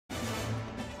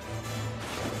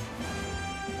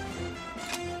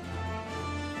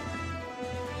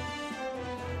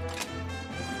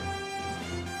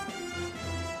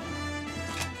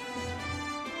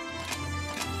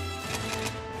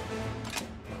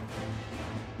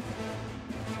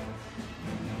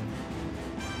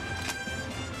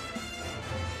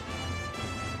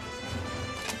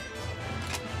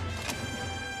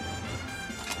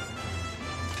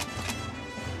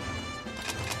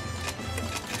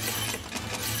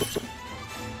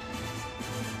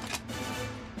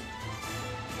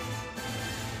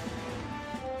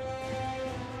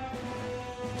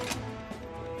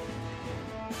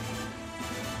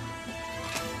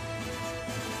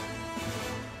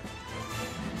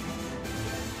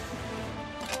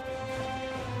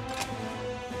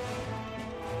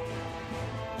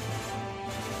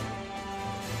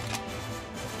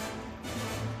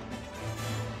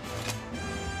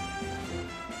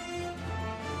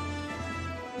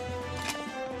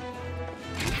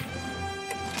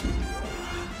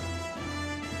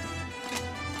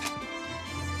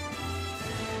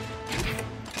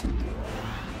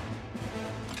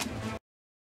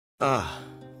Ah,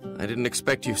 I didn't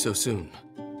expect you so soon.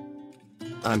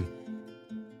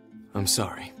 I'm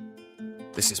sorry.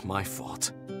 This is my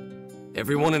fault.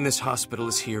 Everyone in this hospital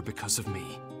is here because of me.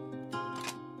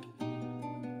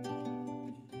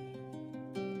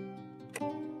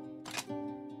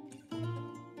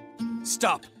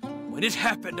 Stop! When it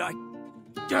happened,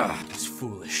 it was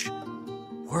foolish.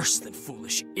 Worse than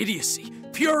foolish. Idiocy.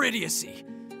 Pure idiocy.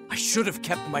 I should have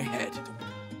kept my head.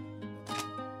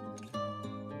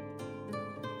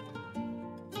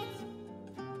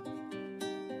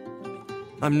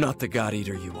 I'm not the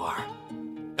God-eater you are.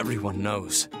 Everyone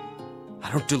knows.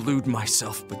 I don't delude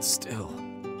myself, but still.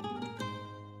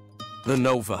 The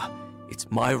Nova, it's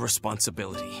my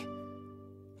responsibility.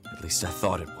 At least I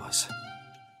thought it was.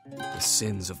 The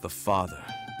sins of the father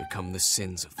become the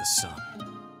sins of the son.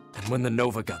 And when the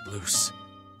Nova got loose,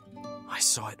 I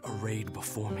saw it arrayed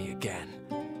before me again.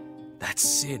 That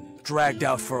sin dragged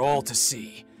out for all to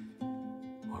see.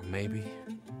 Or maybe...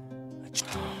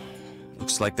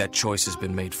 Looks like that choice has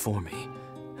been made for me,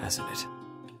 hasn't it?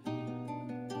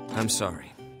 I'm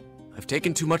sorry. I've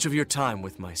taken too much of your time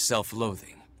with my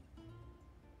self-loathing.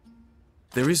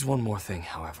 There is one more thing,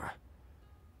 however.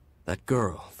 That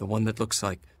girl, the one that looks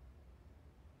like...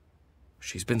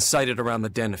 She's been sighted around the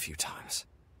den a few times.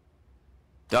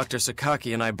 Dr.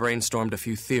 Sakaki and I brainstormed a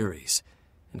few theories,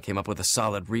 and came up with a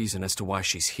solid reason as to why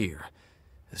she's here,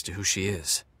 as to who she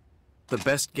is. The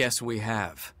best guess we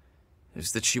have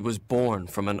is that she was born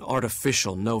from an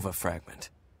artificial Nova fragment.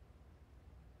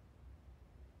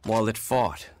 While it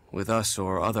fought with us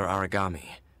or other Aragami,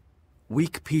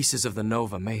 weak pieces of the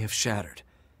Nova may have shattered,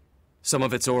 some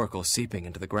of its oracles seeping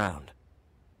into the ground.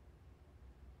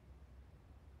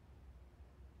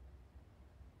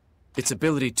 Its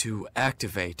ability to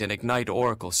activate and ignite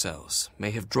oracle cells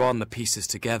may have drawn the pieces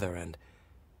together and,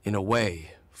 in a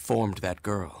way, formed that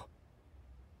girl.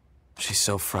 She's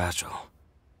so fragile.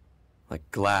 Like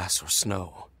glass or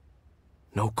snow.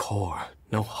 No core,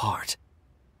 no heart.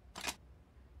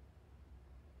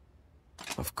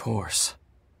 Of course.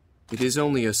 It is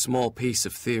only a small piece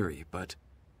of theory, but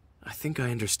I think I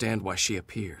understand why she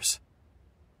appears.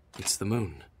 It's the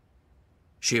moon.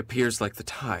 She appears like the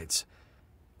tides,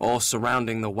 all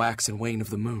surrounding the wax and wane of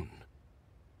the moon.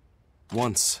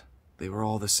 Once, they were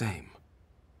all the same.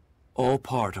 All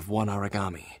part of one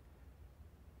Aragami.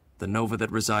 The Nova that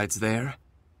resides there,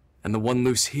 and the one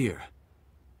loose here,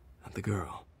 and the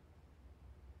girl.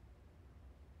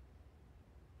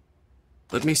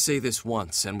 Let me say this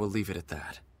once, and we'll leave it at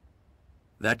that.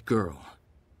 That girl,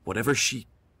 whatever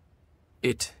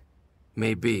it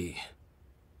may be,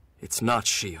 it's not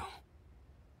Shio.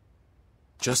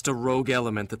 Just a rogue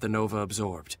element that the Nova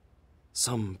absorbed.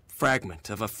 Some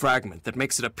fragment of a fragment that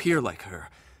makes it appear like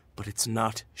her, but it's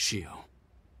not Shio.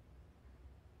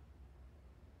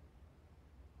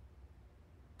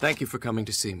 Thank you for coming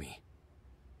to see me.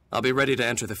 I'll be ready to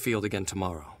enter the field again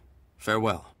tomorrow.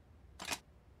 Farewell.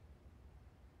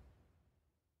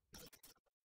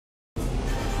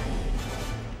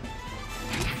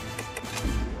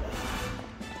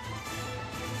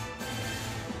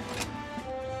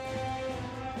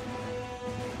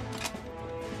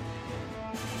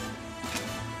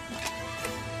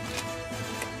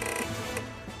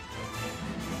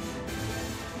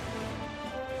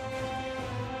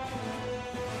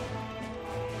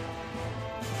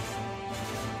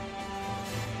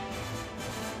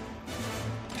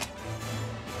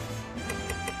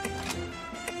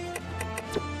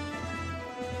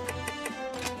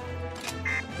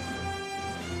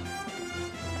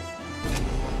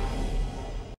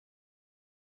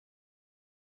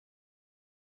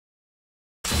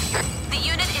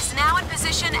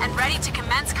 And ready to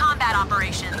commence combat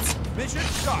operations. Mission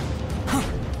start.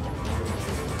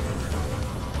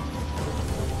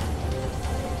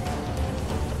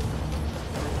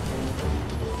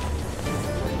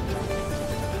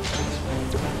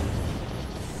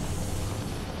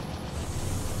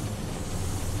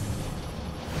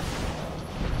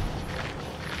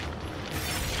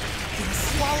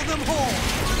 Swallow them whole.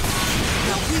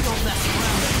 Now we don't mess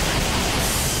around.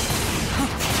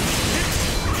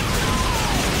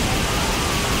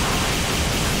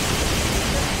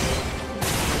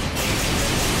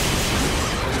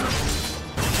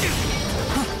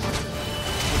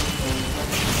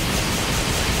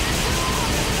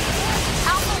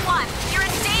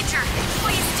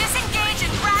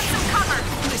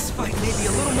 Maybe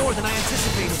a little more than I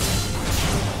anticipated.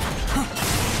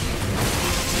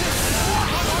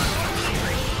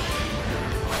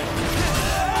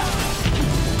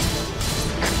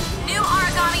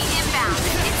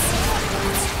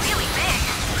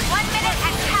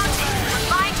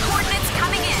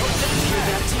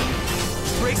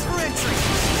 Brace for entry.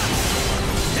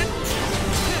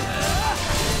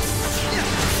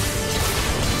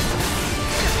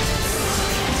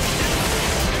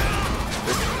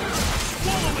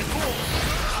 Swallow it whole.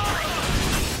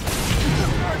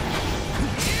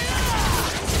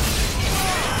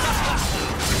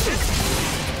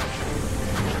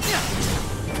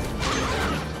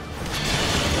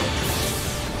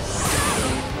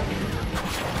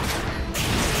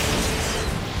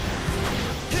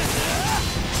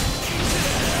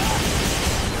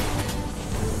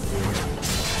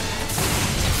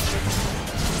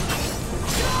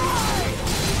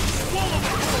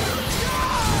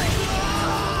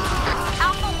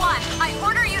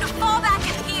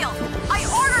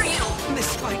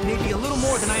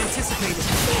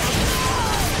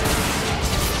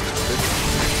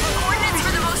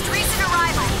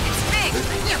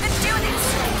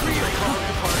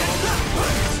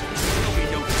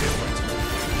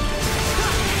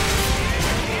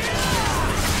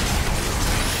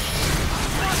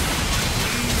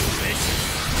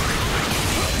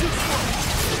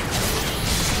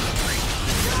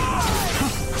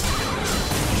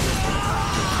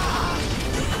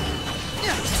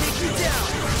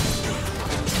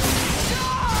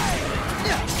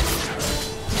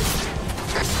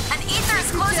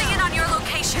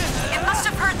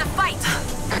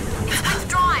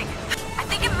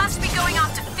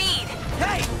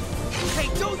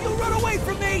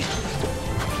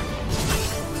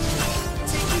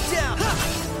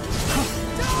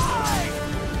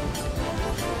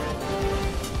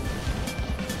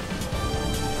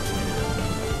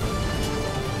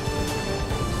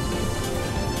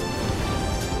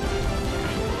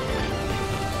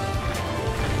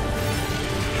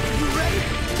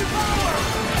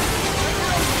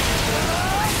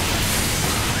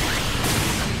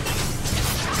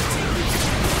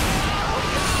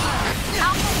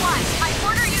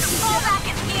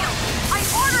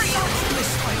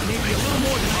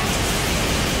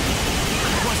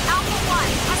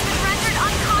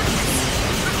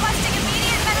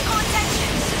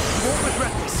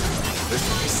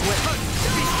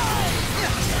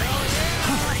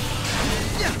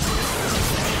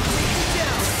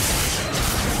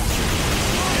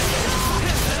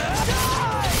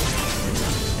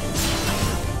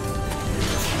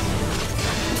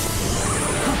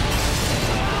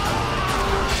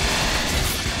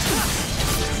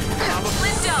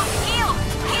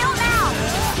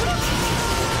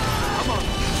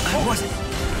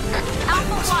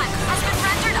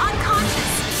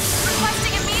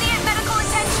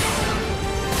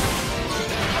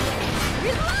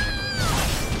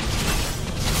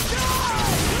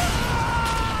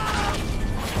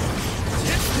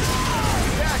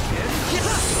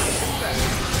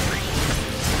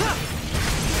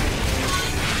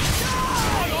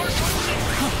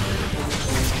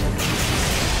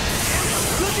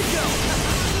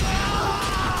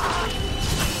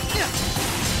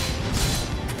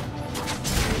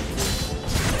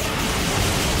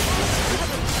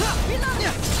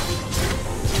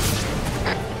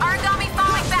 Aragami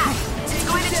falling back. It's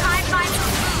going to try and find some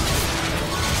food.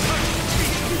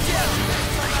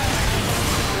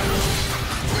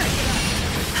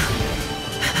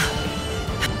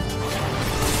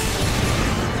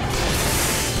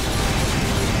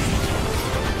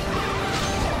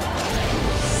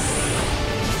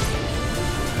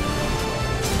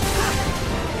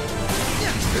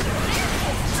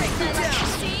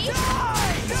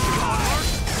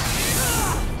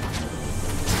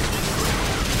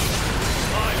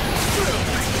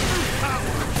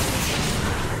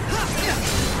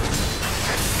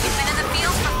 You've been in the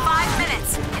field for 5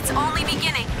 minutes. It's only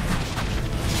beginning.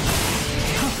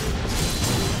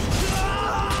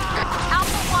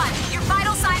 Alpha 1, your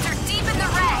vital signs are deep in the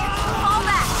red. Fall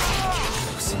back.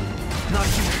 Not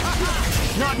you.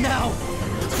 Not now.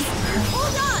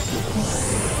 Hold on.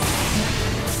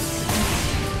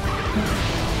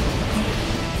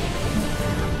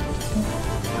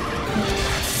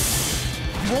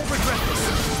 You won't regret this.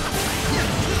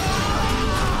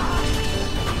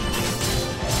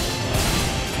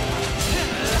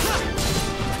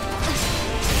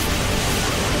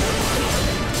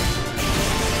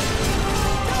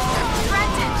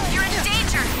 Brendan, you're in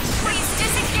danger. Please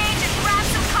disengage and grab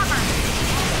some cover.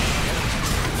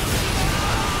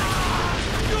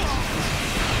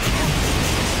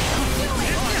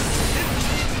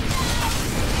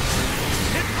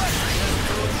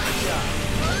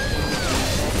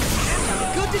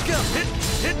 Good to go.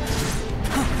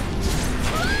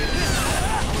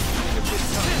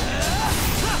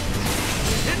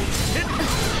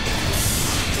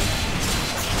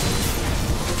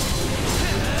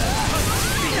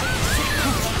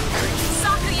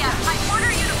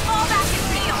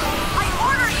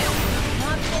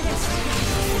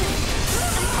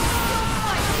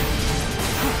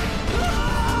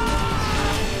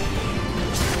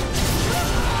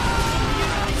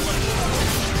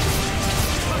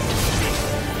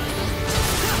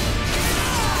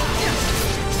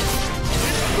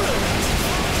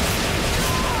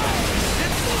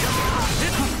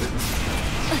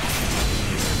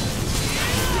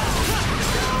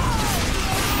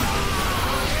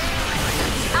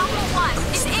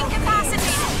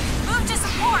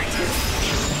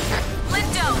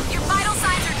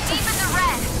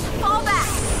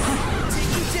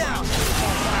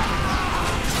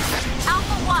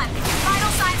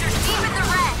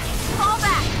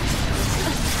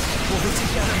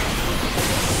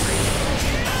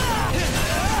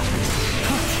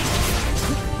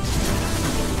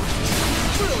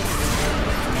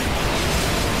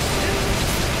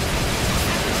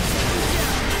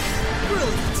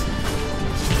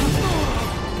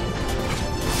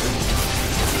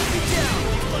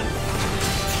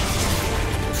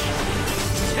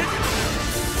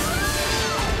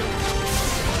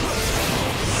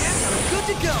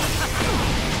 go!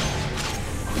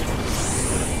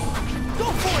 Go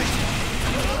for it!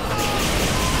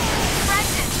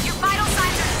 Preston, your vital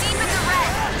signs are deep in the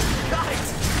red. Got it!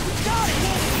 Got it!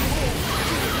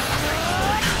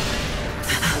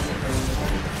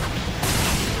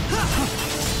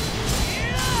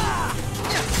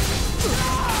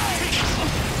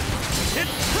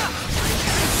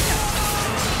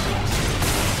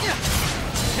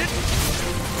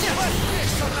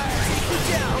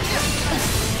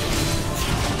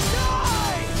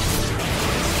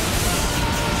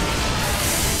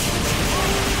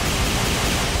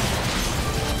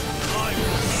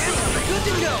 Good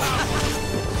to go!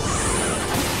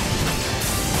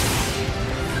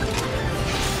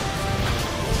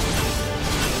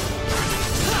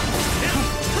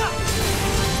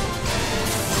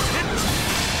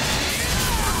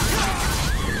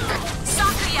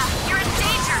 Sakuya, you're in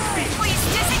danger. Please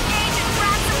disengage and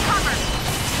grab some cover.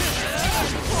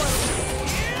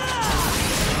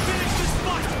 Finish this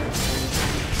fight!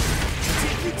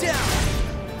 Take you down!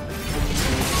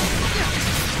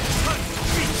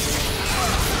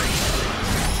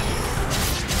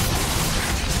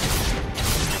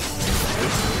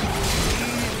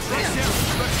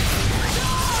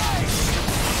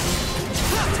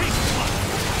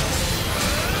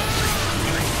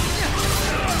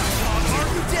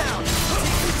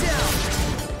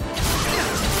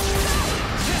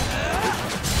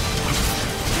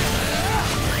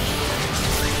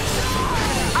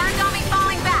 Aragami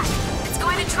falling back. It's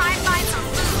going to try and find some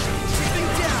food.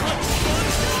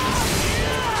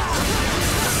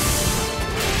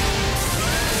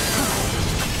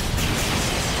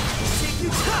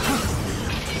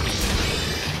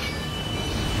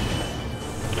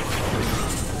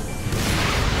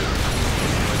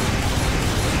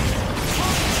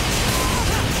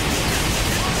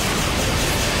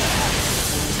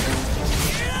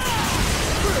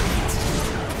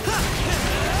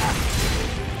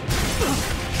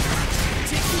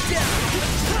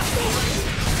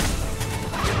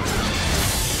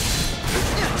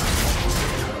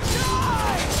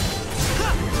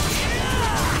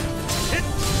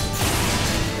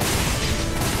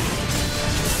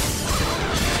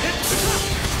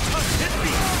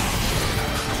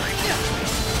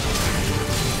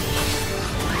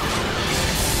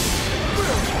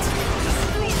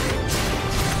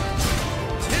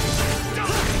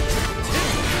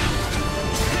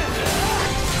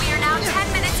 We are now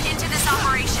 10 minutes into this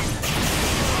operation.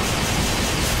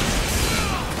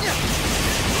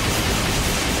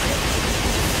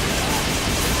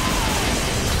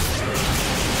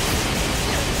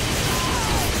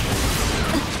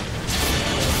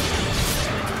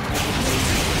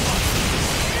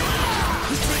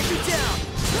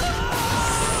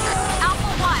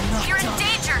 Alpha 1, you're in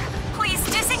danger. Please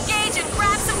disengage and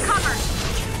grab some cover.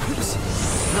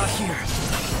 Not here.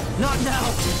 Not now.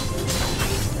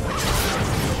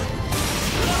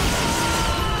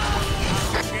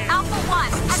 Alpha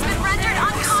 1 has been rendered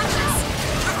unconscious.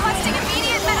 Requesting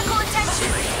immediate medical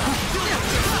attention.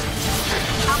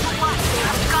 Alpha 1,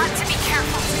 you've got to be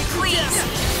careful. Please.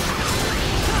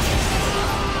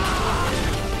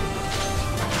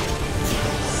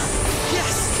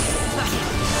 Yes! Thanks.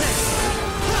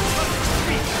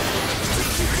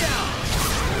 Take you down.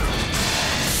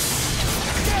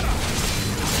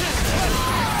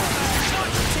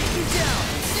 Take you down.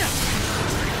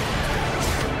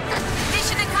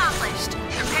 Mission accomplished.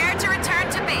 Prepare to return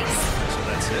to base. So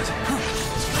that's it?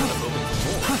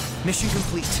 Mission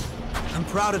complete. I'm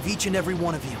proud of each and every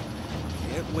one of you.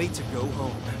 Can't wait to go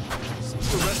home. Seems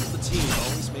the rest of the team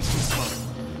always makes me smile.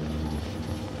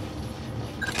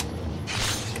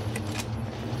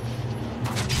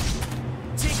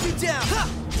 Take you down.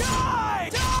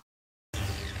 Die!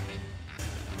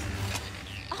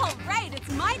 All right,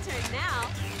 it's my turn now.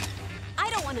 I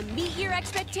don't want to meet your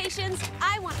expectations.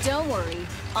 I want... Don't worry,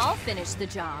 I'll finish the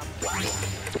job.